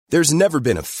There's never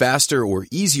been a faster or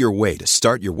easier way to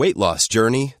start your weight loss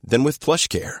journey than with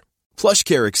PlushCare.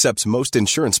 PlushCare accepts most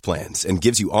insurance plans and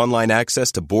gives you online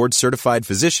access to board-certified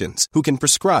physicians who can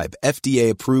prescribe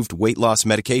FDA-approved weight loss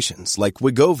medications like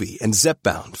Wegovy and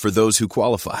Zepbound for those who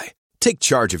qualify. Take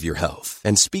charge of your health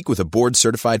and speak with a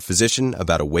board-certified physician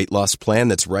about a weight loss plan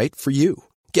that's right for you.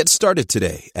 Get started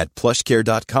today at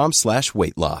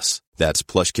plushcare.com/weight loss. That's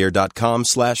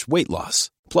plushcare.com/weight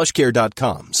loss.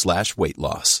 plushcare.com/weight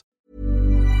loss.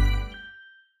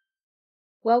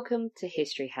 Welcome to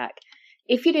History Hack.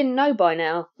 If you didn't know by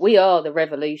now, we are the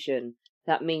revolution.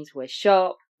 That means we're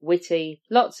sharp, witty,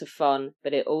 lots of fun,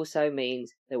 but it also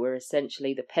means that we're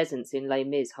essentially the peasants in Les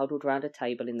Mis huddled round a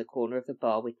table in the corner of the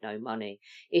bar with no money.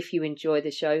 If you enjoy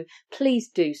the show, please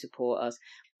do support us.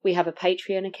 We have a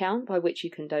Patreon account by which you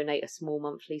can donate a small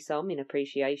monthly sum in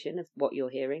appreciation of what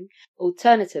you're hearing.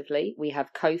 Alternatively, we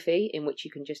have Ko-fi, in which you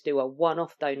can just do a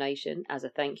one-off donation as a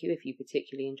thank you if you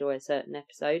particularly enjoy a certain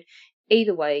episode.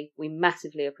 Either way, we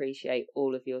massively appreciate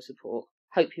all of your support.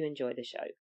 Hope you enjoy the show.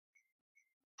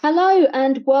 Hello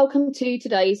and welcome to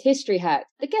today's History Hack.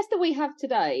 The guest that we have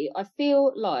today, I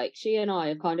feel like she and I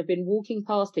have kind of been walking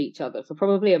past each other for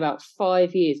probably about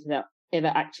 5 years without ever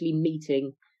actually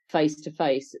meeting face to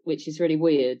face, which is really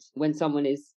weird when someone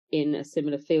is in a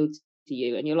similar field to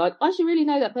you and you're like, I should really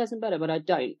know that person better, but I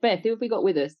don't. Beth, who have we got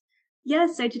with us?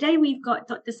 Yes, so today we've got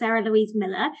Dr. Sarah Louise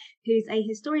Miller, who's a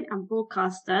historian and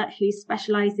broadcaster who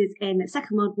specialises in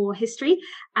Second World War history.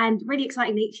 And really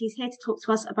excitingly, she's here to talk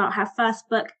to us about her first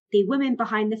book, The Women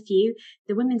Behind the Few,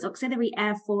 the Women's Auxiliary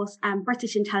Air Force and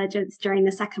British Intelligence During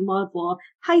the Second World War.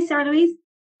 Hi, Sarah Louise.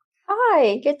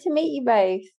 Hi, good to meet you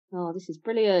both. Oh, this is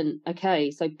brilliant.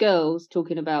 Okay, so girls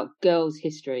talking about girls'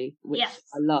 history, which yes.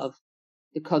 I love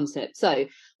the concept. So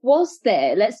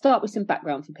let's start with some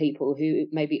background for people who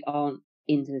maybe aren't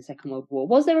into the Second World War.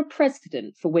 Was there a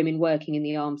precedent for women working in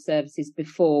the armed services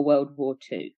before World War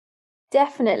II?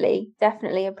 Definitely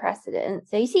a precedent.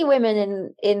 So you see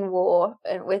women in war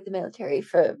with the military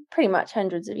for pretty much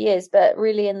hundreds of years, but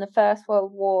really in the First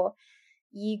World War,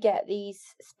 you get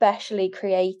these specially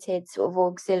created sort of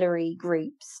auxiliary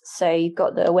groups. So you've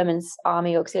got the Women's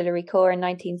Army Auxiliary Corps in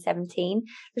 1917.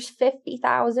 There's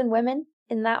 50,000 women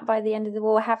in that by the end of the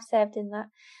war, have served in that,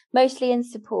 mostly in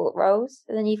support roles.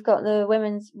 And then you've got the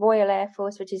Women's Royal Air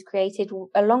Force, which is created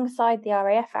alongside the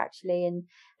RAF actually in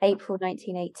April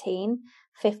 1918.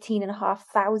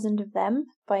 15,500 of them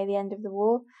by the end of the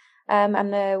war.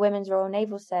 And the Women's Royal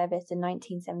Naval Service in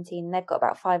 1917, and they've got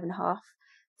about 5,500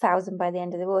 by the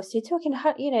end of the war. So you're talking,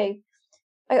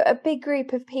 a big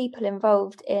group of people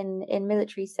involved in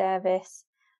military service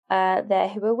there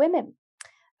who are women.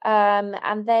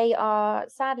 And they are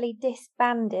sadly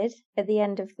disbanded at the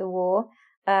end of the war.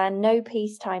 No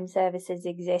peacetime services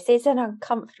exist. It's an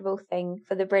uncomfortable thing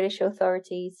for the British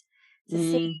authorities to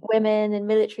see women in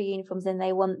military uniforms, and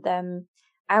they want them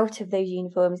out of those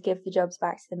uniforms, give the jobs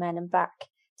back to the men and back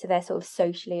to their sort of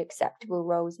socially acceptable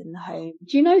roles in the home.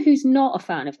 Do you know who's not a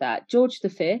fan of that? George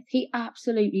V. He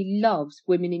absolutely loves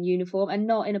women in uniform, and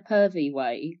not in a pervy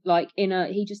way.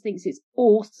 He just thinks it's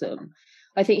awesome.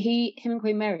 I think him and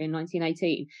Queen Mary in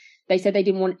 1918, they said they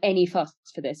didn't want any fuss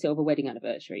for their silver wedding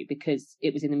anniversary because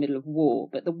it was in the middle of war.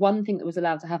 But the one thing that was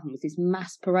allowed to happen was this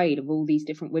mass parade of all these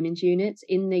different women's units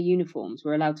in their uniforms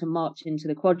were allowed to march into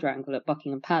the quadrangle at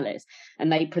Buckingham Palace,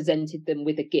 and they presented them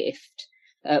with a gift.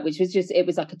 Which was it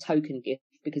was like a token gift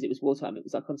because it was wartime. It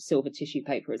was like on silver tissue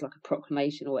paper as like a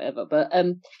proclamation or whatever. But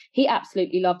he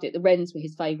absolutely loved it. The Wrens were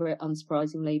his favourite,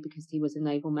 unsurprisingly, because he was a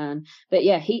naval man. But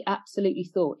yeah, he absolutely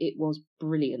thought it was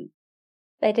brilliant.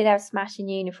 They did have smashing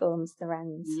uniforms, the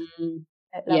Wrens.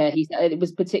 Yeah, he said it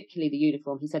was particularly the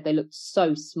uniform. He said they looked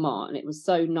so smart, and it was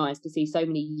so nice to see so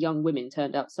many young women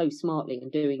turned out so smartly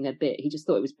and doing their bit. He just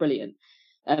thought it was brilliant.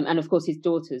 And of course, his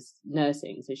daughter's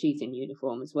nursing, so she's in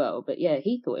uniform as well. But yeah,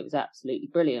 he thought it was absolutely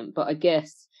brilliant. But I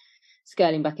guess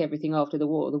scaling back everything after the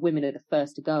war, the women are the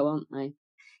first to go, aren't they?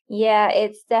 Yeah,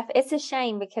 it's a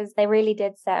shame because they really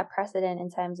did set a precedent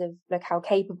in terms of look how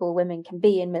capable women can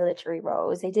be in military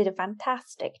roles. They did a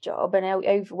fantastic job and an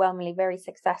overwhelmingly very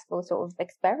successful sort of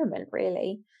experiment,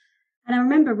 really. And I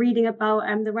remember reading about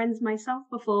the Wrens myself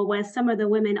before, where some of the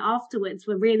women afterwards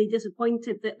were really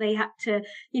disappointed that they had to,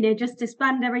 just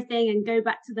disband everything and go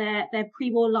back to their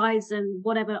pre-war lives and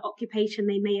whatever occupation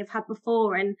they may have had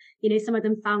before. And, some of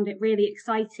them found it really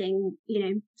exciting,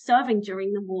 serving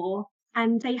during the war.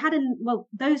 And they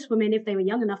those women, if they were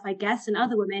young enough, I guess, and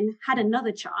other women had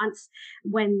another chance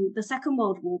when the Second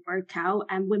World War broke out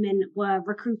and women were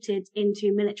recruited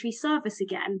into military service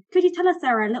again. Could you tell us,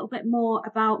 Sarah, a little bit more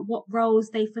about what roles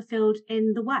they fulfilled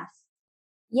in the West?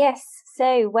 Yes,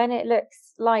 so when it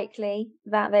looks likely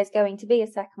that there's going to be a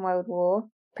Second World War,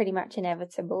 pretty much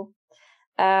inevitable,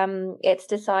 it's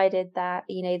decided that,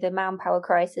 the manpower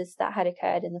crisis that had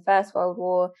occurred in the First World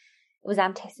War was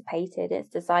anticipated. It's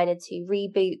decided to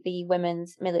reboot the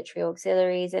women's military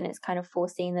auxiliaries, and it's kind of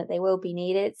foreseen that they will be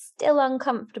needed. It's still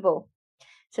uncomfortable.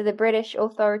 So the British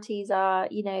authorities are,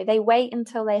 they wait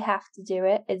until they have to do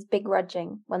it. It's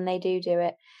begrudging when they do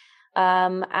it.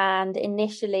 And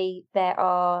initially there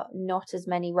are not as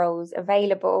many roles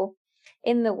available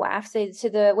in the WAF. So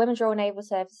the Women's Royal Naval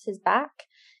Service is back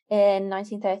in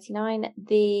 1939.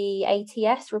 The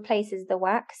ATS replaces the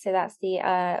WAC, so that's the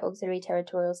Auxiliary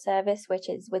Territorial Service, which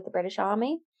is with the British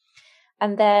Army.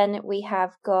 And then we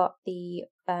have got the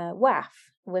WAF,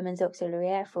 Women's Auxiliary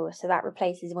Air Force, so that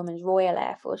replaces the Women's Royal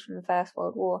Air Force from the First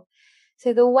World War.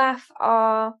 So the WAF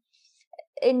are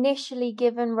initially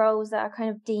given roles that are kind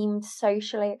of deemed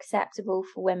socially acceptable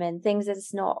for women, things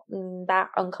that's not that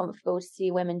uncomfortable to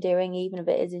see women doing, even if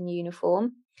it is in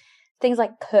uniform. Things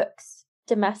like cooks,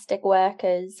 domestic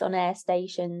workers on air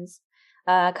stations,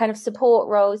 kind of support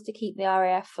roles to keep the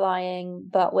RAF flying,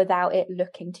 but without it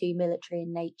looking too military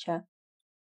in nature.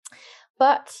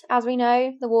 But as we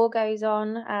know, the war goes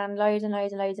on, and loads and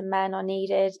loads and loads of men are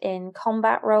needed in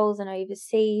combat roles and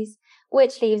overseas,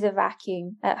 which leaves a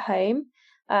vacuum at home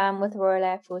with the Royal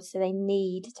Air Force. So they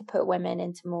need to put women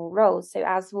into more roles. So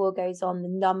as the war goes on, the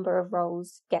number of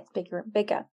roles gets bigger and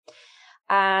bigger.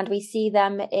 And we see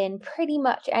them in pretty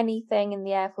much anything in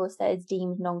the Air Force that is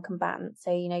deemed non-combatant.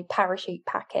 So, parachute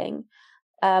packing.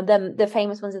 The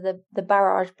famous ones are the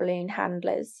barrage balloon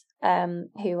handlers,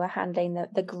 who are handling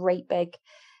the great big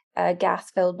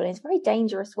gas-filled balloons. Very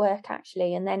dangerous work,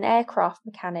 actually. And then aircraft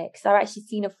mechanics. I've actually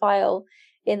seen a file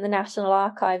in the National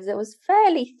Archives that was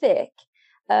fairly thick,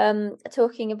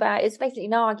 talking about, it's basically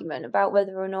an argument about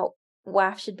whether or not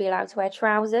WAF should be allowed to wear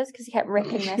trousers, because he kept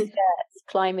ripping their skirts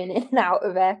climbing in and out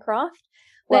of aircraft.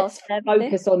 Let's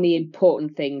focus on the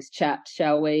important things, chat,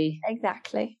 shall we?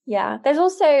 Exactly. Yeah. There's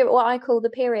also what I call the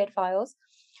period files,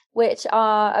 which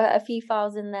are a few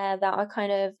files in there that are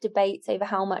kind of debates over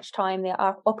how much time the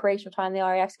operational time the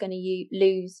RAF is going to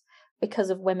lose because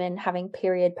of women having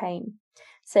period pain.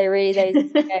 So really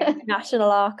those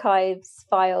National Archives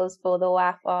files for the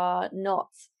WAF are not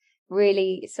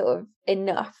really sort of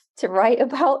enough to write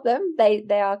about them. They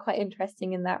are quite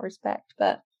interesting in that respect.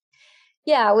 But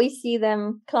yeah, we see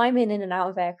them climbing in and out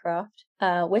of aircraft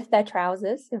with their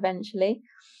trousers eventually.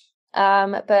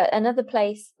 But another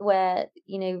place where,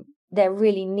 they're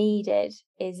really needed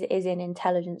is in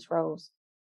intelligence roles.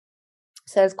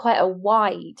 So there's quite a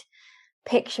wide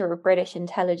picture of British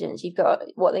intelligence. You've got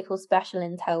what they call special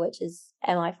intel, which is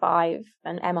MI5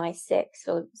 and MI6,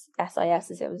 or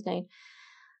SIS as it was known,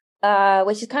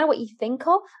 which is kind of what you think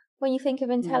of when you think of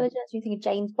intelligence. You think of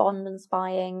James Bond and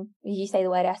spying. You say the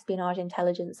word espionage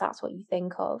intelligence, that's what you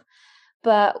think of.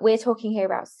 But we're talking here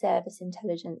about service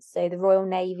intelligence. So the Royal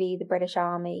Navy, the British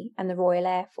Army, and the Royal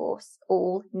Air Force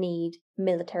all need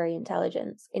military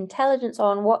intelligence. Intelligence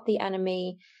on what the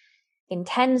enemy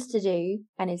intends to do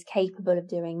and is capable of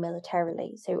doing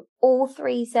militarily. So all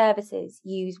three services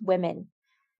use women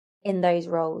in those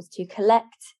roles to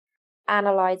collect,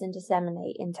 analyze, and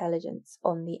disseminate intelligence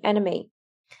on the enemy.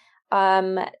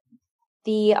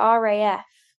 The RAF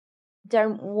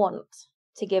don't want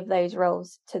to give those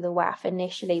roles to the WAF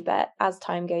initially, but as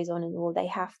time goes on in the war, they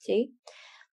have to.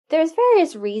 There's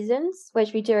various reasons,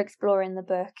 which we do explore in the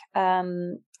book,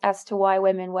 as to why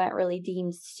women weren't really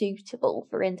deemed suitable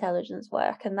for intelligence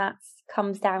work, and that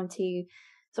comes down to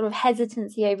sort of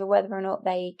hesitancy over whether or not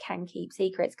they can keep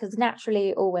secrets, because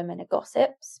naturally all women are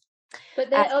gossips. But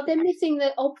they're missing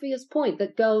the obvious point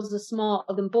that girls are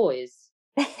smarter than boys.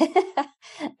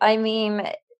 I mean,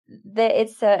 it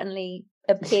certainly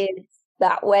appears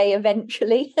that way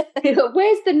eventually.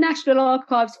 Where's the National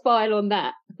Archives file on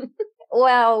that?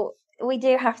 Well, we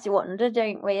do have to wonder,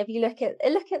 don't we? If you look at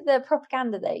the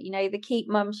propaganda though, the Keep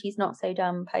Mum She's Not So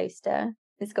Dumb poster.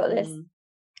 It's got this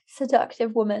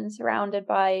seductive woman surrounded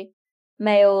by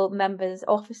male members,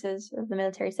 officers of the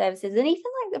military services, and even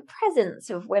like the presence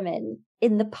of women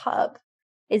in the pub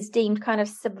is deemed kind of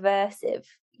subversive.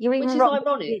 Which is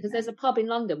ironic, because there's a pub in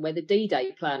London where the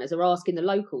D-Day planners are asking the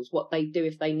locals what they'd do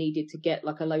if they needed to get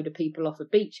like a load of people off a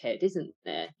beachhead, isn't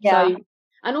there? Yeah. So,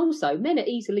 and also, men are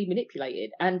easily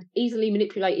manipulated, and easily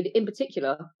manipulated in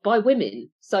particular by women.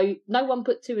 So no one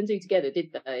put two and two together, did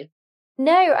they?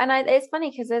 No, and it's funny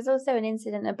because there's also an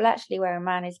incident at Bletchley where a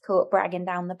man is caught bragging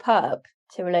down the pub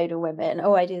to a load of women.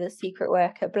 Oh, I do the secret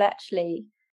work at Bletchley.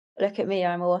 Look at me,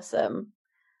 I'm awesome.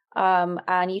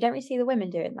 And you don't really see the women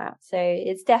doing that. So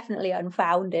it's definitely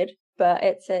unfounded, but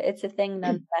it's a thing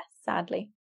nonetheless,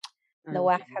 sadly. The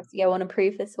WAF have to go on and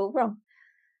prove this all wrong.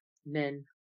 Men.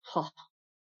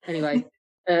 Anyway,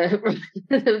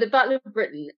 the Battle of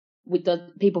Britain,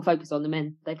 people focus on the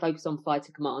men. They focus on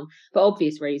fighter command for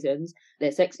obvious reasons.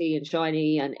 They're sexy and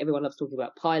shiny, and everyone loves talking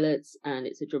about pilots, and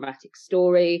it's a dramatic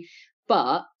story.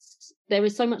 But there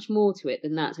is so much more to it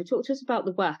than that. So talk to us about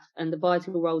the WAF and the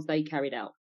vital roles they carried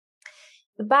out.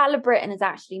 The Battle of Britain is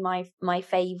actually my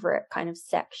favourite kind of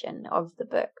section of the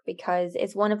book, because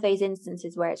it's one of those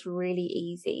instances where it's really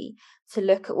easy to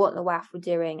look at what the WAF were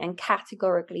doing and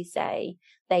categorically say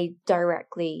they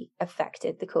directly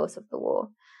affected the course of the war.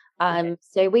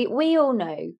 So we all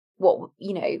know what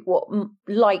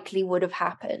likely would have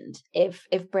happened if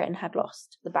Britain had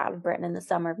lost the Battle of Britain in the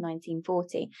summer of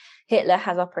 1940. Hitler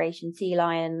has Operation Sea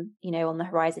Lion, on the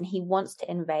horizon. He wants to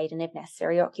invade and, if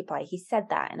necessary, occupy. He said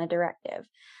that in a directive.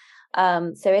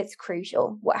 So it's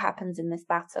crucial what happens in this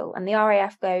battle. And the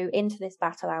RAF go into this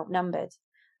battle outnumbered.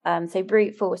 So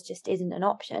brute force just isn't an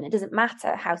option. It doesn't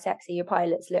matter how sexy your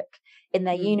pilots look in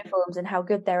their uniforms and how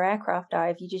good their aircraft are.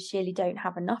 If you just surely don't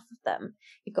have enough of them,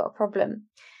 you've got a problem.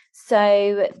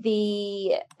 So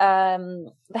the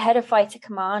head of fighter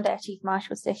command, Air Chief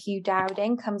Marshal Sir Hugh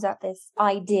Dowding, comes up with this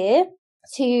idea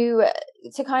to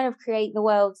kind of create the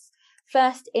world's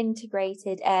first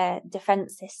integrated air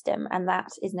defense system, and that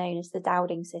is known as the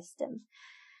Dowding system.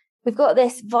 We've got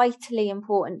this vitally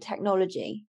important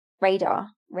technology,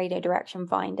 radio direction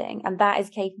finding, and that is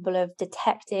capable of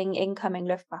detecting incoming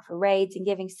Luftwaffe raids and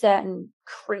giving certain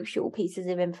crucial pieces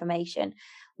of information.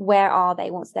 Where are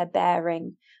they? What's their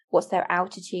bearing? What's their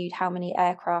altitude? How many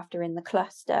aircraft are in the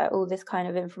cluster? All this kind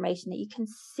of information that you can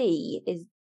see is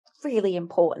really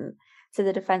important to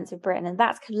the defence of Britain, and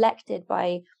that's collected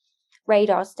by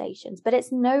radar stations. But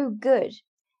it's no good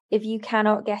if you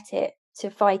cannot get it to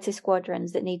fighter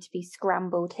squadrons that need to be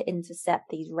scrambled to intercept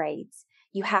these raids.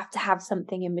 You have to have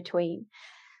something in between.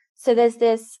 So there's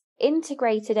this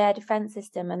integrated air defense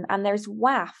system, and there's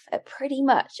WAF at pretty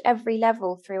much every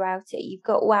level throughout it. You've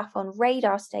got WAF on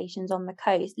radar stations on the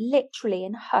coast, literally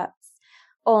in huts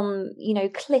on,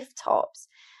 cliff tops.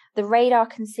 The radar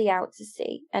can see out to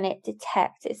sea, and it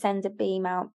detects, it sends a beam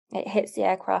out, it hits the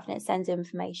aircraft and it sends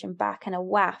information back, and a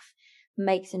WAF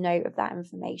makes a note of that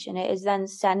information. It is then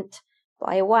sent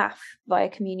by a WAF via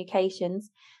communications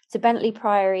to Bentley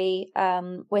Priory,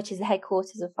 which is the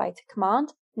headquarters of Fighter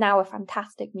Command, now a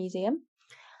fantastic museum.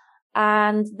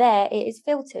 And there it is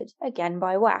filtered again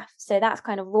by WAF. So that's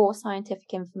kind of raw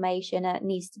scientific information, and it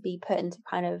needs to be put into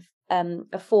kind of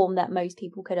a form that most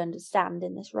people could understand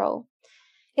in this role.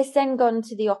 It's then gone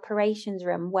to the operations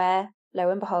room where, lo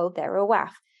and behold, there are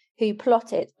WAF who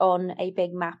plot it on a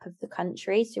big map of the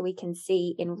country so we can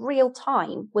see in real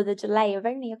time, with a delay of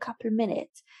only a couple of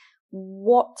minutes,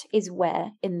 what is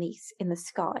where in the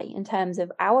sky in terms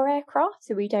of our aircraft,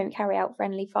 so we don't carry out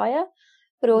friendly fire,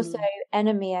 but also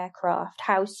enemy aircraft.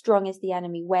 How strong is the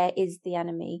enemy? Where is the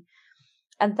enemy?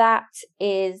 And that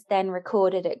is then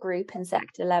recorded at group and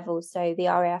sector level. So the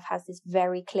RAF has this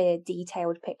very clear,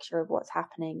 detailed picture of what's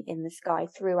happening in the sky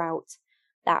throughout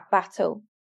that battle.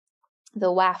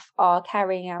 The WAF are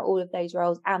carrying out all of those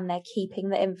roles, and they're keeping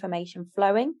the information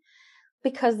flowing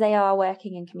because they are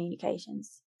working in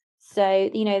communications. So,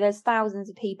 there's thousands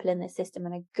of people in this system,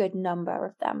 and a good number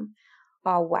of them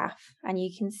are WAF. And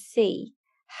you can see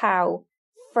how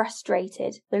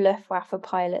frustrated the Luftwaffe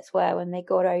pilots were when they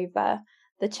got over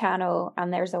the channel,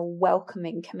 and there's a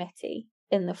welcoming committee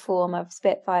in the form of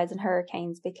Spitfires and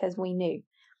Hurricanes, because we knew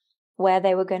where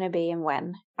they were going to be and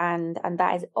when. And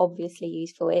that is obviously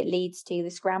useful. It leads to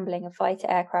the scrambling of fighter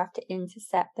aircraft to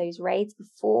intercept those raids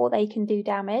before they can do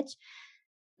damage.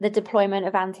 The deployment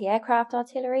of anti-aircraft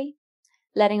artillery,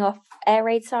 letting off air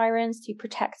raid sirens to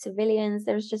protect civilians.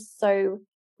 There's just so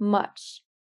much,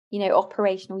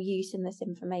 operational use in this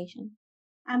information.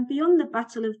 And beyond the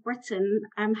Battle of Britain,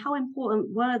 how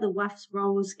important were the WAF's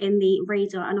roles in the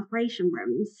radar and operation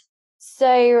rooms?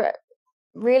 So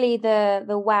really the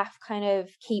WAF kind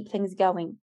of keep things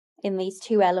going in these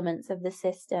two elements of the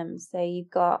system. So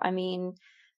you've got,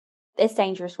 it's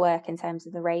dangerous work in terms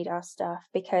of the radar stuff,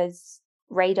 because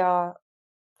radar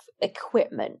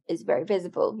equipment is very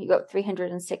visible. You've got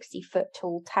 360-foot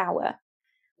tall tower,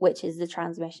 which is the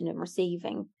transmission and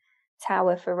receiving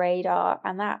tower for radar,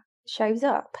 and that shows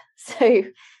up. So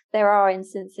there are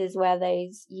instances where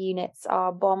those units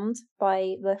are bombed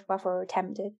by Luftwaffe, or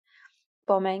attempted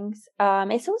bombings.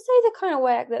 It's also the kind of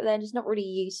work that they're just not really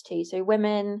used to. So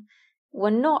women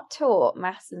were not taught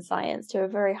maths and science to a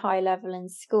very high level in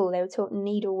school. They were taught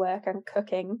needlework and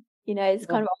cooking. It's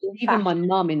kind of even my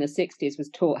mum in the 60s was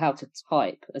taught how to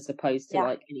type as opposed to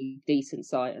like any decent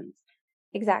science.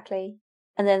 Exactly.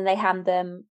 And then they hand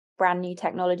them brand new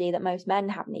technology that most men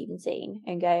haven't even seen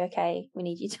and go, okay, we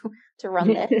need you to run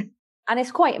this. And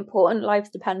it's quite important. Lives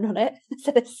depend on it.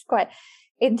 So it's quite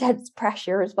intense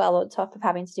pressure as well on top of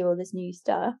having to do all this new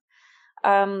stuff.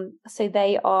 So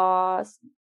they are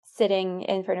sitting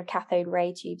in front of cathode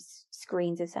ray tubes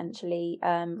screens, essentially,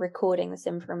 recording this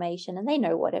information, and they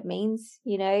know what it means.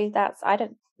 I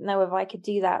don't know if I could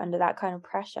do that under that kind of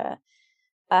pressure.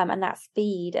 And that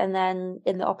speed. And then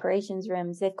in the operations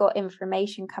rooms, they've got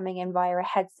information coming in via a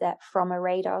headset from a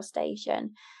radar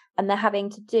station, and they're having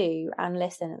to do and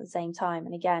listen at the same time.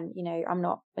 And again, I'm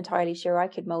not entirely sure I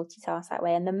could multitask that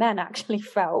way. And the men actually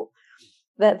felt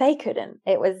that they couldn't.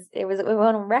 It went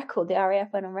on record. The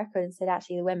RAF went on record and said,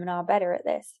 actually, the women are better at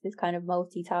this kind of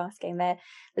multitasking.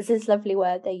 There's this lovely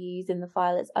word they use in the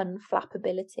file. It's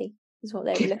unflappability is what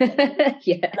they were looking at.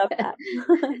 Yeah. I love that.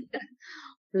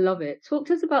 Love it. Talk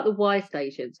to us about the Y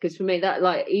stations, because for me, that,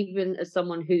 like, even as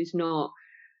someone who's not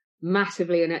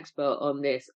massively an expert on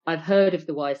this, I've heard of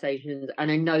the Y stations,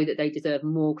 and I know that they deserve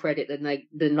more credit than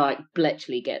like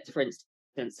Bletchley gets, for instance.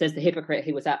 Says the hypocrite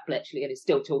who was at Bletchley and is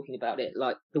still talking about it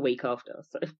like the week after.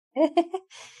 So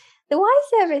the Y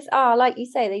service are, like you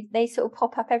say, they sort of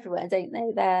pop up everywhere, don't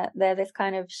they? They're this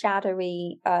kind of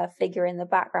shadowy figure in the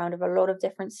background of a lot of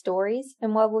different stories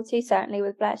in World War II, certainly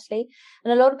with Bletchley.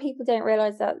 And a lot of people don't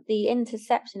realise that the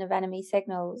interception of enemy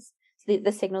signals,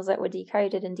 the signals that were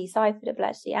decoded and deciphered at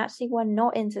Bletchley, actually were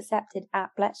not intercepted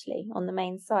at Bletchley on the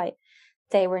main site.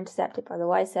 They were intercepted by the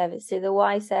Y service. So the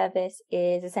Y service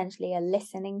is essentially a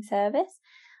listening service.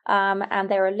 And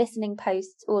there are listening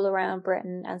posts all around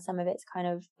Britain and some of its kind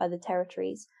of other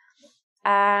territories.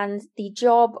 And the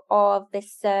job of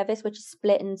this service, which is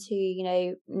split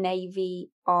into, Navy,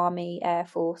 Army, Air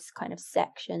Force kind of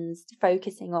sections,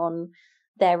 focusing on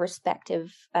their respective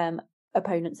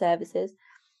opponent services,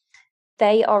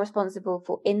 they are responsible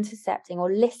for intercepting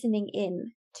or listening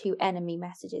in to enemy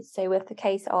messages. So with the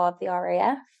case of the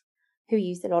RAF, who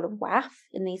used a lot of WAF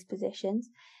in these positions,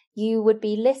 you would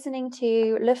be listening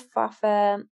to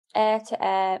Luftwaffe,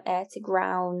 air-to-air,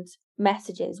 air-to-ground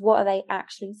messages. What are they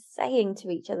actually saying to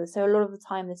each other? So a lot of the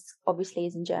time, this obviously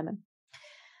is in German.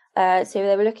 So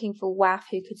they were looking for WAF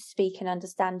who could speak and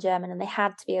understand German, and they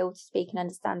had to be able to speak and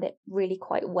understand it really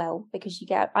quite well, because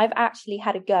I've actually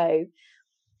had a go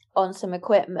on some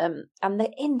equipment, and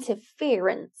the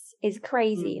interference is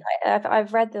crazy.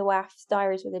 I've read the WAF's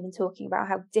diaries where they've been talking about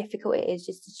how difficult it is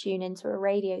just to tune into a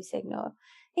radio signal.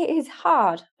 It is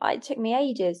hard. It took me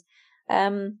ages.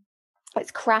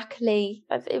 It's crackly.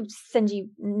 It would send you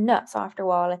nuts after a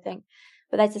while, I think.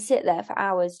 But they had to sit there for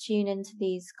hours, tune into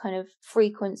these kind of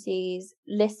frequencies,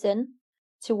 listen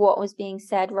to what was being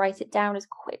said, write it down as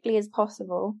quickly as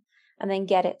possible, and then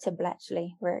get it to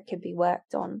Bletchley where it could be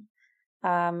worked on.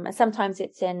 And sometimes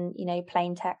it's in,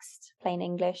 plain text, plain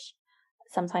English.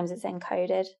 Sometimes it's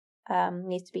encoded,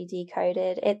 needs to be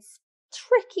decoded. It's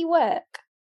tricky work.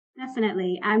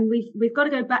 Definitely. And we've got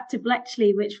to go back to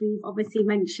Bletchley, which we've obviously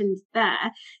mentioned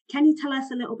there. Can you tell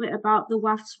us a little bit about the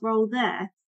WAF's role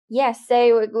there? Yes,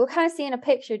 so we're kind of seeing a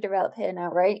picture develop here now,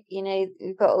 right?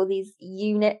 We've got all these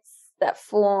units that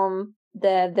form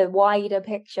the wider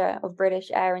picture of British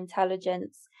air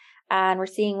intelligence, and we're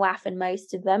seeing WAF in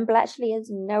most of them. Bletchley is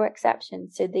no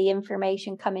exception. So the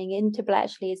information coming into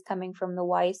Bletchley is coming from the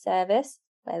Y service,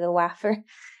 where the WAF are,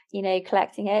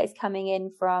 collecting it. It's coming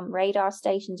in from radar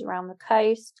stations around the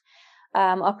coast,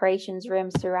 operations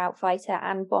rooms throughout fighter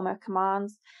and bomber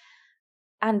commands,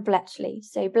 and Bletchley.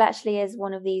 So Bletchley is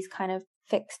one of these kind of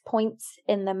fixed points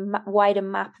in the wider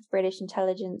map of British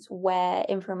intelligence where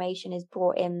information is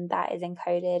brought in that is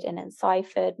encoded and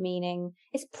enciphered, meaning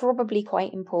it's probably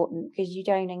quite important, because you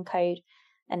don't encode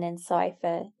and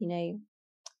encipher,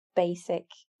 basic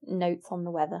notes on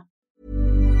the weather.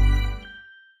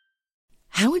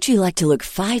 How would you like to look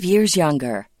 5 years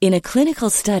younger? In a clinical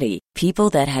study,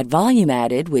 people that had volume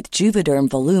added with Juvederm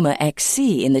Voluma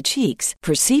XC in the cheeks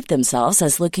perceived themselves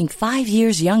as looking 5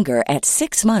 years younger at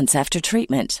 6 months after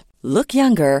treatment. Look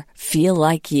younger, feel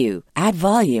like you. Add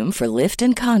volume for lift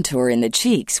and contour in the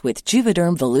cheeks with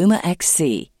Juvederm Voluma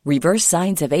XC. Reverse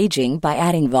signs of aging by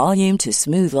adding volume to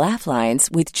smooth laugh lines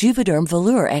with Juvederm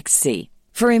Volure XC.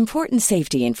 For important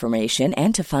safety information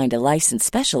and to find a licensed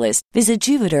specialist, visit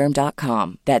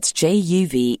Juvederm.com. That's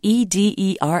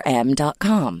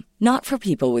JUVEDERM.com. Not for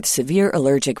people with severe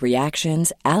allergic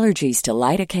reactions, allergies to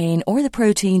lidocaine, or the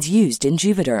proteins used in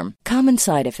Juvederm. Common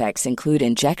side effects include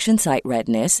injection site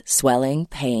redness, swelling,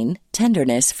 pain,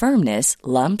 tenderness, firmness,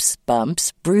 lumps,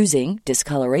 bumps, bruising,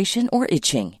 discoloration, or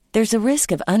itching. There's a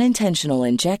risk of unintentional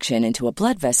injection into a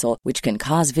blood vessel, which can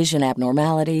cause vision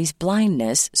abnormalities,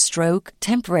 blindness, stroke,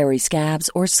 temporary scabs,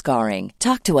 or scarring.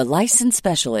 Talk to a licensed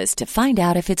specialist to find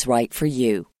out if it's right for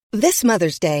you. This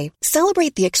Mother's Day,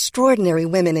 celebrate the extraordinary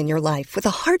women in your life with a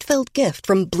heartfelt gift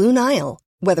from Blue Nile.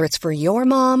 Whether it's for your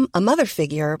mom, a mother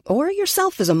figure, or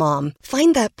yourself as a mom,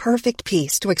 find that perfect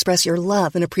piece to express your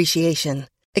love and appreciation.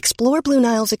 Explore Blue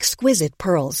Nile's exquisite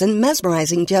pearls and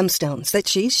mesmerizing gemstones that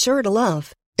she's sure to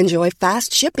love. Enjoy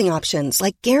fast shipping options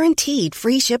like guaranteed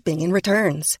free shipping and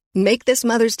returns. Make this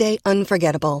Mother's Day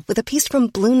unforgettable with a piece from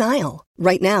Blue Nile.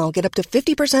 Right now, get up to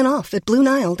 50% off at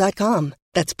BlueNile.com.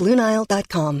 That's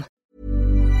BlueNile.com.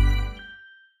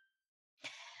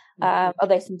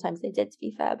 Although sometimes they did, to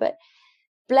be fair. But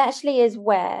Bletchley is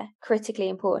where critically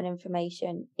important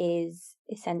information is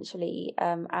essentially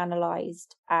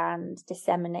analysed and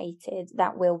disseminated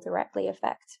that will directly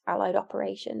affect Allied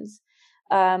operations.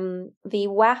 The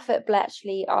WAF at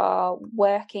Bletchley are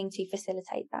working to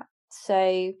facilitate that.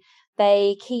 So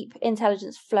they keep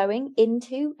intelligence flowing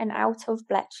into and out of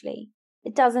Bletchley.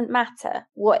 It doesn't matter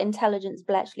what intelligence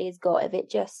Bletchley has got. If it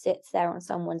just sits there on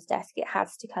someone's desk, it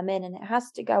has to come in and it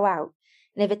has to go out.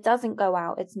 And if it doesn't go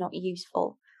out, it's not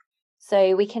useful.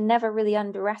 So we can never really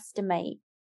underestimate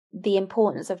the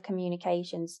importance of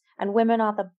communications. And women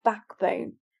are the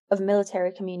backbone of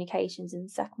military communications in the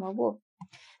Second World War.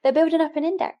 They're building up an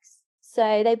index.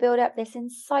 So they build up this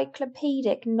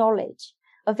encyclopedic knowledge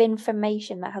of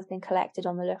information that has been collected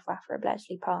on the Luftwaffe at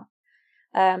Bletchley Park.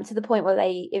 To the point where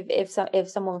they, if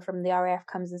someone from the RAF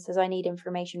comes and says, I need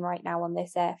information right now on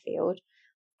this airfield,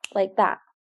 like that,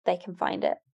 they can find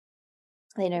it.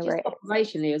 They know where it is.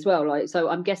 Operationally as well, like, so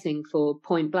I'm guessing for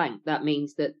point blank, that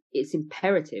means that it's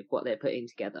imperative what they're putting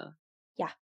together.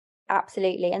 Yeah,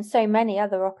 absolutely. And so many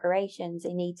other operations,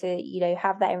 they need to,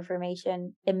 have that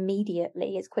information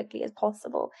immediately, as quickly as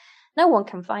possible. No one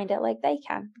can find it like they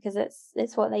can, because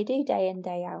it's what they do day in,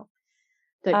 day out.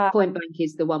 So point blank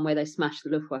is the one where they smash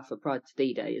the Luftwaffe prior to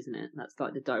D-Day, isn't it? That's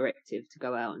like the directive to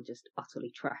go out and just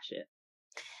utterly trash it.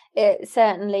 It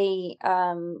certainly,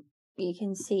 you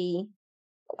can see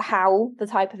how the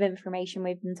type of information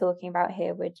we've been talking about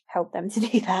here would help them to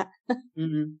do that.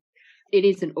 Mm-hmm. It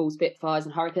isn't all Spitfires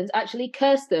and Hurricanes. Actually,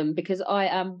 curse them, because I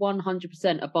am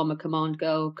 100% a Bomber Command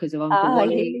girl because of Uncle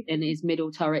Wally and his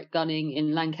middle turret gunning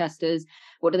in Lancasters.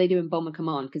 What do they do in Bomber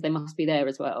Command? Because they must be there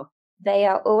as well. They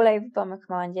are all over Bomber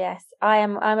Command, yes.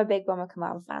 I'm a big Bomber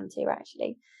Command fan too,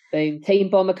 actually. Boom. Team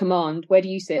Bomber Command. Where do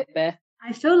you sit, Beth?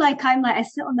 I feel like I'm like a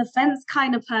sit on the fence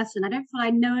kind of person. I don't feel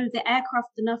I know the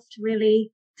aircraft enough to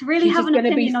really have an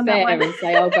opinion on that one. She's going to be fair and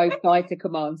say, I'll go fighter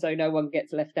command so no one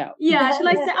gets left out. Yeah, shall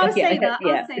I say? I'll say that.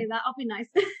 Yeah. I'll say that. I'll be nice.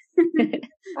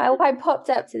 I popped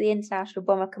up to the International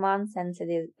Bomber Command Centre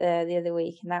the other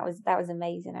week, and that was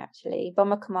amazing. Actually,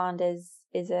 Bomber Command is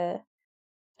an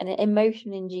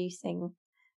emotion-inducing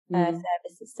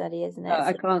service to study, isn't it?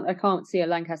 I can't see a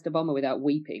Lancaster bomber without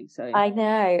weeping. So I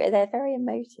know they're very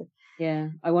emotive. Yeah,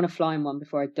 I want to fly in one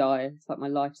before I die. It's like my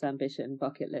life's ambition,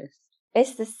 bucket list.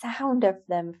 It's the sound of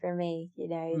them for me,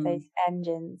 those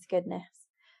engines, goodness.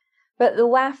 But the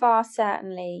WAF are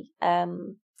certainly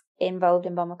involved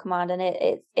in Bomber Command, and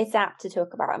it's apt to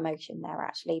talk about emotion there,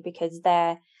 actually, because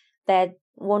they're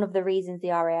one of the reasons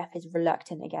the RAF is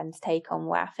reluctant again to take on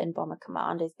WAF in Bomber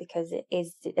Command is because it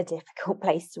is a difficult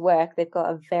place to work. They've got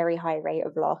a very high rate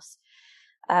of loss,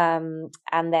 and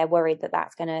they're worried that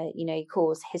that's going to,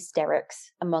 cause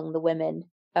hysterics among the women.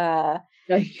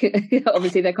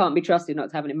 Obviously they can't be trusted not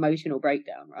to have an emotional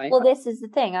breakdown, right? Well, this is the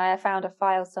thing. I found a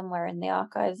file somewhere in the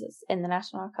archives, in the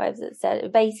National Archives, that said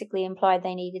it basically implied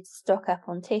they needed to stock up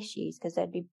on tissues because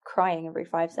they'd be crying every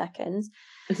 5 seconds.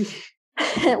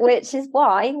 Which is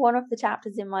why one of the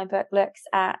chapters in my book looks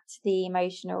at the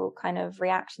emotional kind of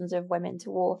reactions of women to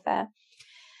warfare.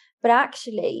 But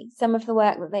actually, some of the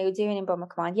work that they were doing in Bomber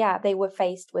Command, they were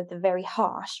faced with the very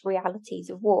harsh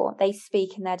realities of war. They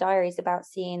speak in their diaries about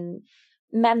seeing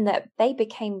men that they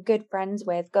became good friends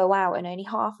with go out and only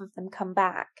half of them come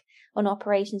back on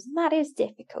operations. And that is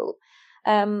difficult.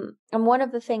 And one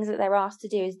of the things that they're asked to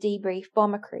do is debrief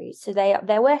bomber crews. So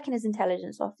they're working as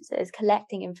intelligence officers,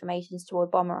 collecting information toward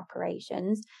bomber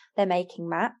operations. They're making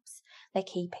maps. They're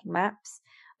keeping maps.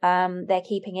 They're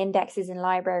keeping indexes in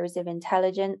libraries of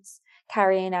intelligence,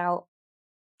 carrying out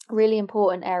really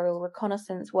important aerial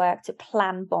reconnaissance work to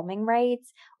plan bombing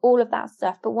raids, all of that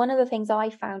stuff. But one of the things I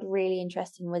found really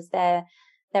interesting was their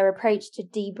approach to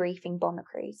debriefing bomber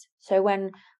crews. So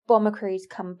when bomber crews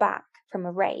come back from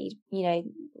a raid,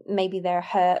 maybe they're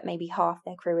hurt, maybe half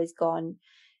their crew is gone,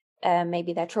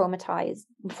 maybe they're traumatized,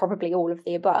 probably all of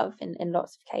the above in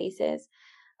lots of cases.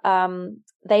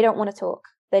 They don't want to talk.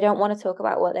 They don't want to talk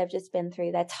about what they've just been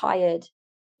through. They're tired.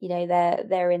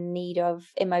 They're in need of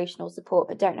emotional support,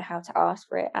 but don't know how to ask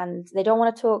for it. And they don't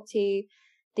want to talk to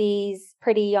these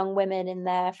pretty young women in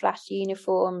their flashy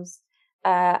uniforms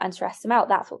and stress them out.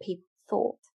 That's what people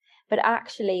thought. But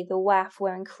actually, the WAF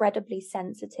were incredibly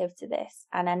sensitive to this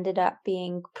and ended up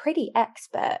being pretty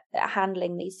expert at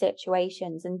handling these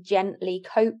situations and gently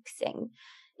coaxing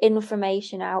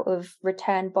information out of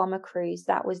returned bomber crews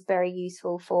that was very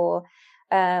useful for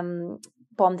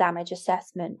bomb damage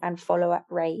assessment and follow-up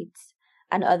raids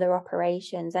and other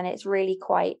operations. And it's really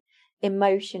quite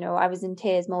emotional. I was in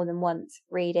tears more than once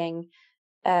reading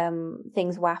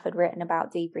things WAF had written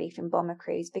about debrief and bomber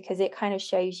crews, because it kind of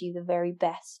shows you the very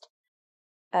best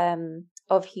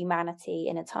of humanity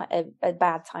in a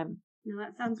bad time. No,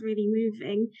 that sounds really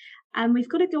moving. We've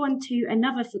got to go on to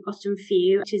another forgotten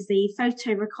few, which is the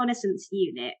Photo Reconnaissance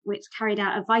Unit, which carried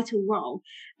out a vital role.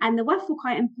 And the WAF were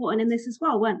quite important in this as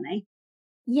well, weren't they?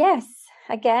 Yes.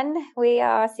 Again, we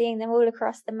are seeing them all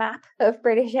across the map of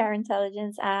British air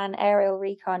intelligence, and aerial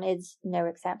recon is no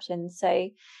exception. So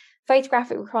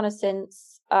photographic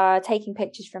reconnaissance, taking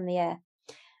pictures from the air.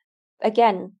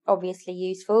 Again, obviously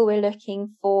useful. We're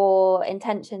looking for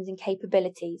intentions and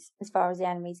capabilities as far as the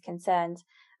enemy is concerned.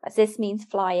 As this means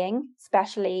flying,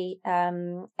 especially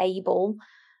able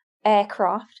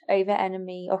aircraft over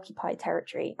enemy occupied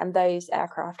territory. And those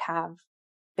aircraft have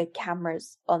big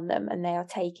cameras on them, and they are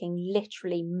taking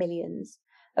literally millions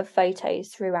of photos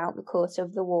throughout the course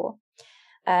of the war.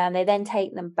 They then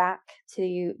take them back to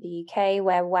the UK,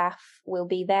 where WAF will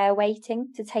be there waiting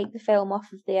to take the film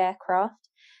off of the aircraft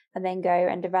and then go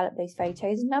and develop those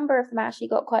photos. A number of them actually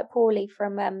got quite poorly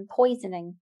from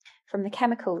poisoning from the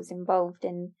chemicals involved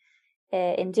in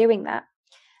doing that.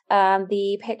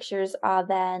 The pictures are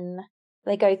then,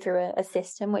 they go through a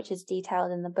system which is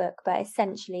detailed in the book, but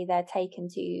essentially they're taken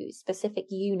to specific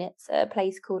units at a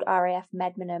place called RAF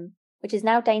Medmenham, which is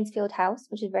now Danesfield House,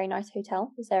 which is a very nice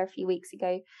hotel. I was there a few weeks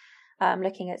ago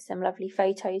looking at some lovely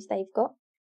photos they've got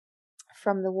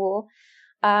from the war.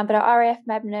 But at RAF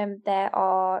Medmenham, there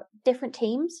are different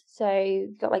teams. So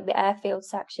you've got like the airfield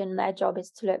section. Their job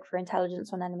is to look for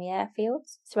intelligence on enemy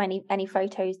airfields. So any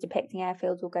photos depicting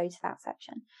airfields will go to that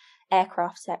section.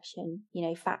 Aircraft section,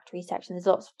 factory section. There's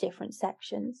lots of different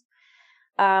sections.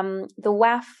 The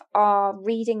WAF are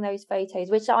reading those photos,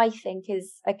 which I think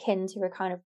is akin to a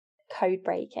kind of code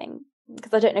breaking.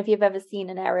 Because I don't know if you've ever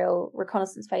seen an aerial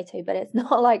reconnaissance photo, but it's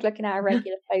not like looking at a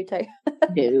regular photo.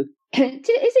 No.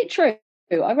 Is it true?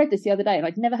 I read this the other day and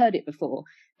I'd never heard it before,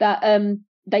 that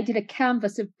they did a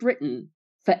canvas of Britain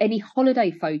for any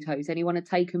holiday photos anyone had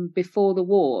taken before the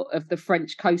war of the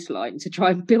French coastline to try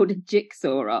and build a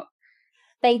jigsaw up.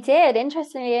 They did.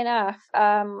 Interestingly enough,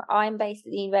 I'm based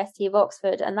at the University of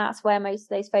Oxford, and that's where most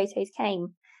of those photos came.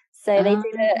 So they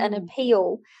did an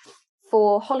appeal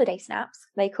for holiday snaps,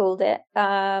 they called it,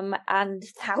 and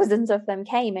thousands of them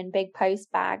came in big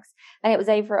post bags. And it was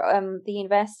over at the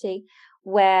university,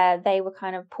 where they were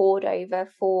kind of poured over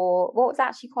for what was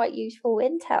actually quite useful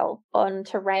intel on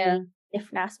terrain,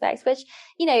 different aspects, which,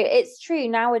 it's true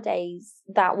nowadays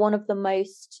that one of the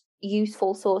most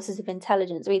useful sources of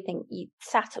intelligence, we think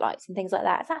satellites and things like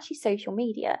that, it's actually social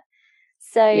media.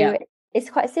 So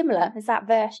it's quite similar. It's that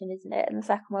version, isn't it, in the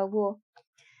Second World War?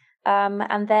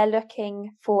 And they're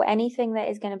looking for anything that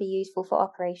is going to be useful for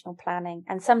operational planning.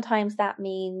 And sometimes that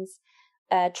means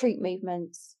troop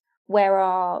movements.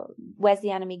 Where's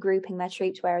the enemy grouping their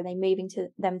troops? Where are they moving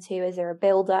them to? Is there a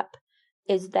build-up?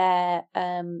 Is there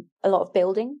a lot of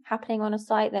building happening on a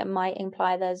site that might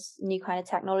imply there's new kind of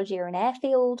technology or an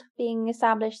airfield being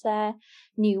established there?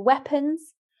 New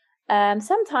weapons?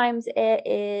 Sometimes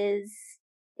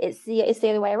it's the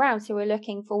other way around. So we're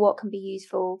looking for what can be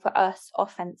useful for us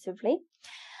offensively.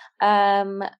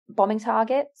 Bombing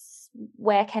targets.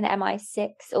 Where can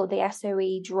MI6 or the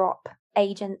SOE drop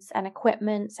agents and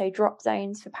equipment? So drop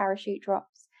zones for parachute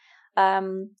drops.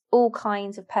 All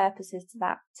kinds of purposes to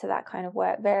that kind of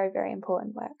work. Very, very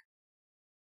important work.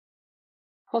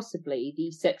 Possibly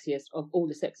the sexiest of all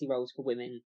the sexy roles for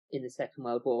women in the Second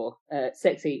World War.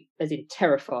 Sexy as in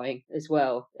terrifying as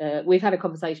well. We've had a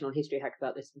conversation on History Hack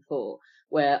about this before,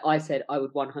 where I said I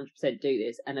would 100% do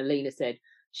this, and Alina said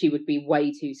she would be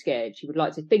way too scared. She would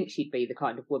like to think she'd be the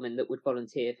kind of woman that would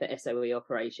volunteer for SOE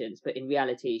operations, but in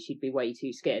reality she'd be way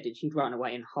too scared and she'd run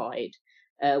away and hide.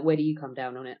 Where do you come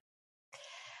down on it?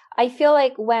 I feel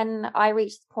like when I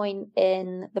reach the point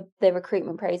in the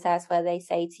recruitment process where they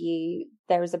say to you,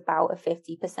 there is about a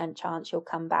 50% chance you'll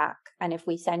come back, and if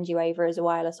we send you over as a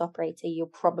wireless operator, you'll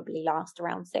probably last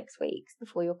around 6 weeks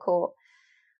before you're caught.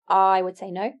 I would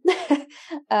say no.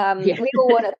 We all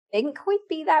want to think we'd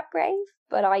be that brave,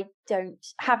 but I don't.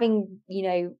 Having,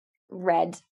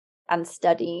 read and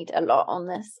studied a lot on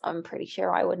this, I'm pretty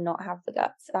sure I would not have the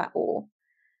guts at all.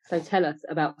 So tell us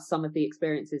about some of the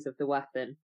experiences of the WAF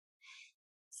then.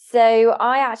 So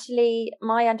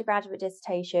my undergraduate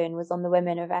dissertation was on the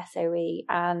women of SOE,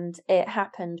 and it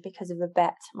happened because of a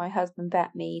bet. My husband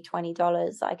bet me $20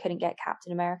 that I couldn't get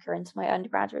Captain America into my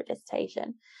undergraduate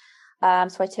dissertation.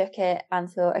 So I took it and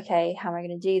thought, okay, how am I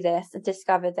going to do this? I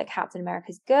discovered that Captain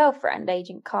America's girlfriend,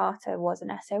 Agent Carter, was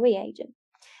an SOE agent.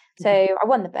 So I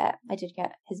won the bet. I did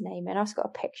get his name in. I've just got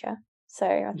a picture.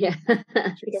 So yeah,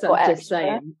 so I'm just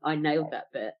saying, I nailed that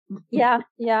bit.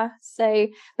 yeah. So,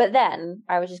 but then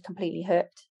I was just completely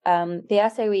hooked. The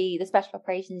SOE, the Special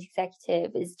Operations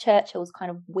Executive, is Churchill's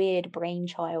kind of weird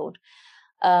brainchild,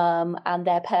 and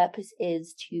their purpose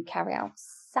is to carry out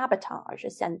sabotage,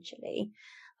 essentially,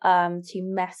 to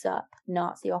mess up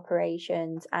Nazi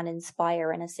operations and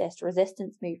inspire and assist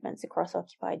resistance movements across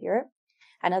occupied Europe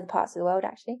and other parts of the world,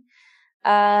 actually.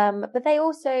 But they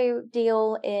also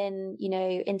deal in,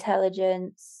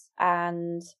 intelligence,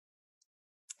 and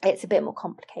it's a bit more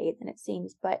complicated than it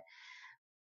seems, but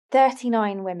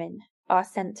 39 women are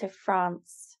sent to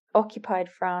France, occupied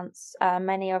France,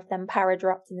 many of them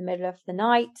paradropped in the middle of the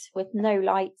night with no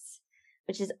lights,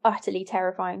 which is utterly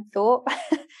terrifying thought.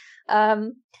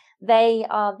 They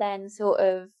are then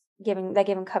they're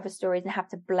given cover stories and have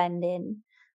to blend in.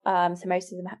 So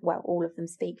most of them, all of them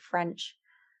speak French.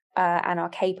 And are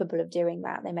capable of doing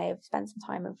that. They may have spent some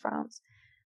time in France.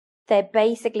 They're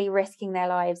basically risking their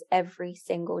lives every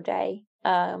single day.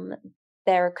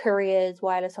 There are couriers,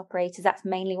 wireless operators. That's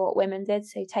mainly what women did.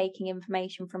 So taking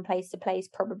information from place to place,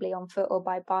 probably on foot or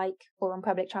by bike or on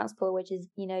public transport, which is,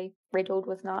 riddled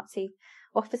with Nazi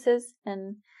officers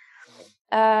and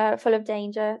full of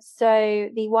danger. So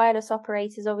the wireless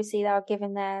operators, obviously, they are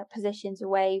given their positions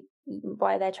away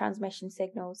by their transmission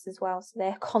signals as well. So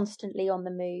they're constantly on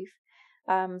the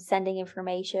move, sending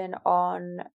information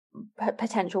on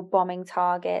potential bombing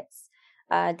targets,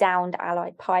 downed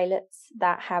Allied pilots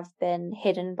that have been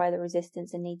hidden by the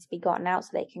resistance and need to be gotten out so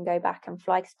they can go back and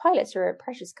fly, because pilots are a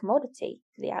precious commodity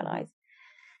for the Allies.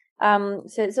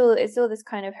 So it's all this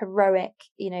kind of heroic,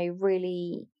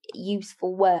 really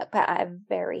useful work, but at a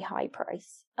very high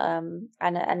price. And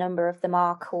a number of them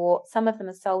are caught. Some of them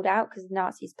are sold out because the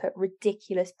Nazis put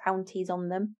ridiculous bounties on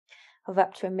them of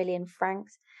up to 1 million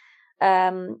francs.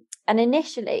 And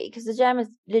initially, because the Germans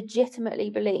legitimately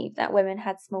believed that women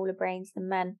had smaller brains than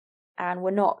men and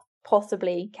were not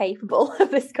possibly capable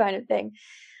of this kind of thing,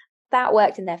 that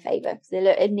worked in their favour, because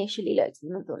they initially looked at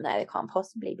them and thought, no, they can't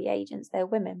possibly be agents, they're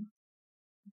women.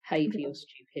 Pay for your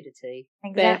stupidity.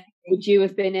 Exactly. Beth, would you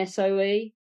have been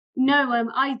SOE? No,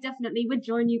 I definitely would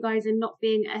join you guys in not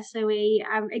being SOE.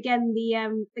 Again,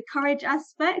 the courage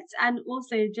aspect, and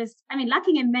also just,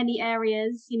 lacking in many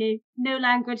areas, no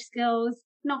language skills,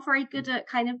 not very good at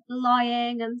kind of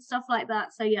lying and stuff like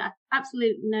that. So yeah,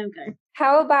 absolute no-go.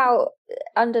 How about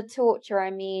under torture?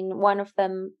 One of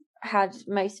them had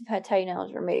most of her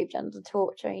toenails removed under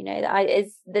torture.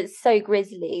 That's so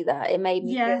grisly that it made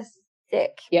me feel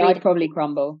sick. Yeah, I'd probably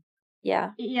crumble.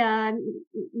 Yeah. Yeah.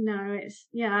 No,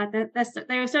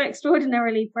 they were so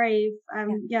extraordinarily brave.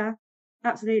 Yeah,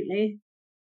 absolutely.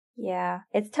 Yeah,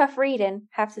 it's tough reading,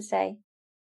 have to say.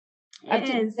 It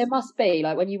is. There must be,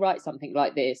 when you write something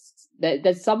like this,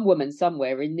 there's some woman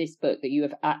somewhere in this book that you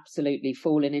have absolutely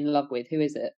fallen in love with. Who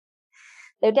is it?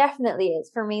 There definitely is.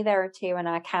 For me, there are two, and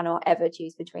I cannot ever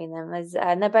choose between them.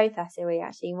 And they're both SOE,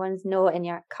 actually. One's Noor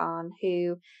Inayat Khan,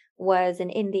 who was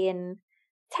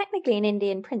technically an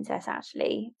Indian princess,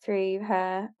 actually, through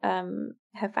her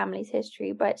family's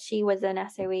history. But she was an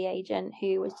SOE agent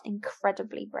who was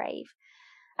incredibly brave.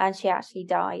 And she actually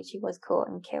died. She was caught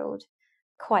and killed.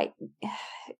 Quite,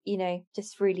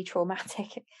 just really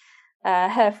traumatic.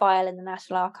 Her file in the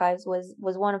National Archives was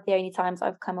one of the only times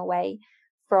I've come away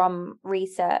from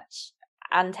research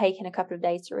and taken a couple of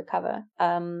days to recover,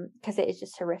 because it is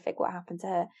just horrific what happened to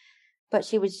her. But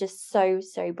she was just so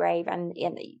brave, and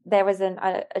there was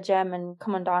a German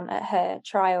commandant at her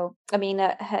trial.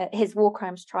 At his war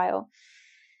crimes trial,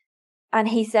 and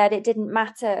he said it didn't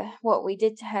matter what we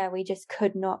did to her; we just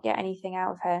could not get anything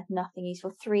out of her. Nothing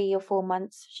useful. 3 or 4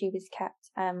 months she was kept.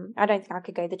 I don't think I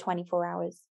could go the 24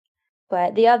 hours.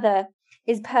 But the other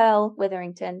is Pearl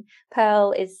Witherington.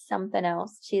 Pearl is something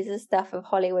else. She's the stuff of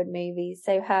Hollywood movies.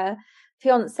 So her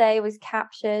fiance was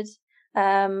captured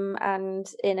and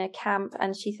in a camp,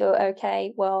 and she thought,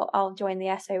 okay, well, I'll join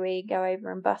the SOE, go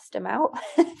over and bust them out.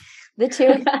 The two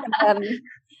of them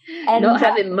not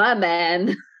having my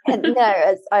man.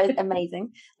 It's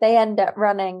amazing. They end up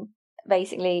running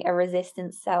basically a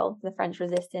resistance cell, the French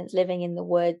resistance, living in the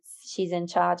woods. She's in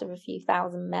charge of a few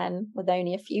thousand men with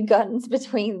only a few guns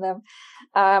between them.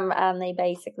 And they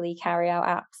basically carry out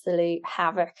absolute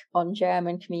havoc on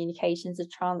German communications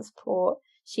and transport.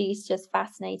 She's just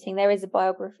fascinating. There is a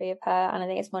biography of her, and I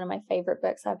think it's one of my favorite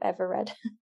books I've ever read.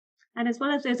 And as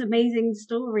well as those amazing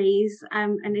stories,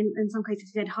 and in some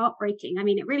cases, you said heartbreaking. I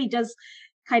mean, it really does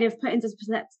kind of put into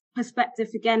perspective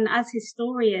again, as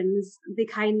historians, the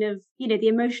kind of, the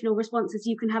emotional responses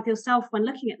you can have yourself when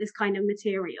looking at this kind of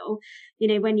material.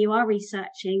 When you are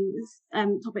researching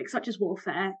topics such as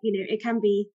warfare, it can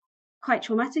be quite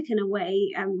traumatic in a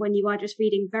way, when you are just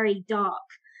reading very dark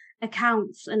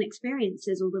accounts and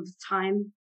experiences all of the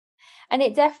time. And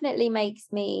it definitely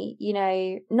makes me,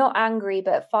 not angry,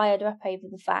 but fired up over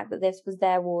the fact that this was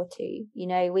their war too.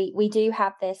 We do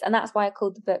have this, and that's why I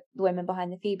called the book The Women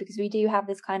Behind the Few, because we do have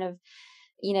this kind of,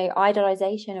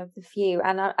 idolization of the few.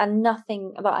 And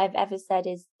nothing that I've ever said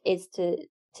is to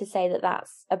say that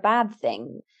that's a bad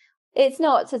thing. It's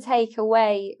not to take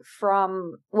away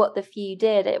from what the few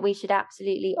did. We should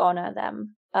absolutely honor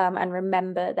them, and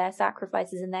remember their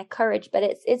sacrifices and their courage. But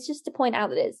it's just to point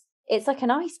out that it's like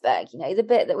an iceberg, the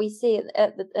bit that we see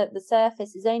at the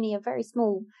surface is only a very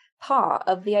small part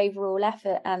of the overall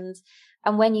effort. And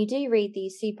when you do read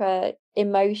these super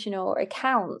emotional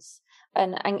accounts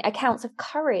and accounts of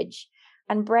courage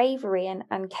and bravery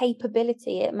and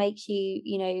capability, it makes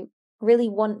you, really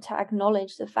want to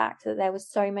acknowledge the fact that there were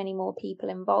so many more people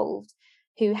involved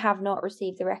who have not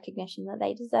received the recognition that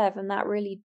they deserve. And that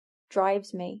really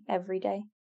drives me every day.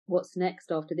 What's next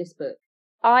after this book?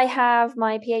 I have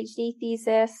my PhD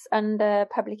thesis under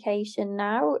publication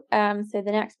now. So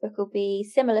the next book will be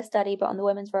similar study, but on the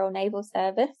Women's Royal Naval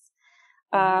Service,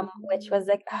 which was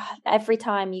like, every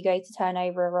time you go to turn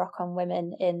over a rock on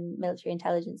women in military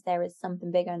intelligence, there is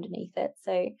something big underneath it.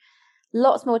 So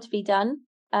lots more to be done.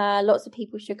 Lots of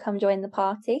people should come join the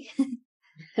party.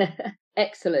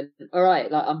 Excellent. All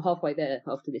right. I'm halfway there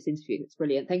after this interview. It's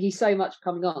brilliant. Thank you so much for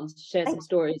coming on to share some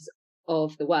stories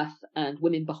of the WAF and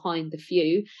Women Behind the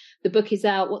Few. The book is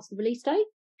out. What's the release date?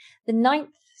 The 9th,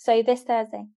 so this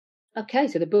Thursday. Okay,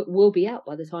 so the book will be out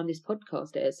by the time this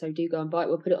podcast airs, so do go and buy it.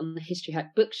 We'll put it on the History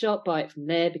Hack bookshop, buy it from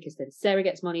there, because then Sarah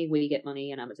gets money, we get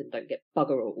money, and Amazon don't get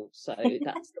bugger all. So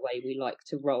that's the way we like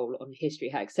to roll on History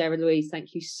Hack. Sarah Louise,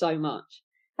 thank you so much.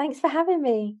 Thanks for having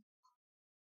me.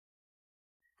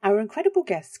 Our incredible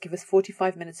guests give us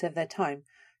 45 minutes of their time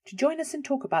to join us and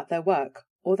talk about their work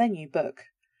or their new book.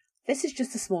 This is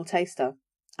just a small taster.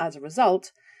 As a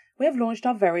result, we have launched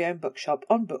our very own bookshop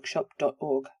on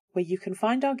bookshop.org, where you can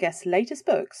find our guests' latest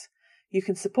books, you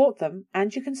can support them,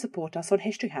 and you can support us on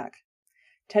History Hack.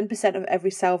 10% of every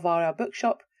sale via our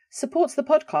bookshop supports the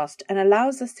podcast and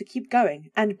allows us to keep going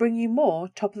and bring you more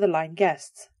top-of-the-line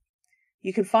guests.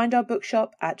 You can find our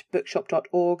bookshop at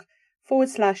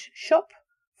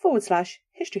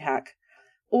bookshop.org/shop/History Hack,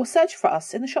 or search for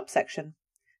us in the shop section.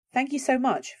 Thank you so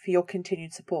much for your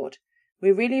continued support.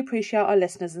 We really appreciate our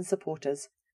listeners and supporters.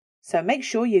 So make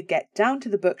sure you get down to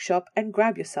the bookshop and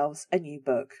grab yourselves a new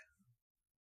book.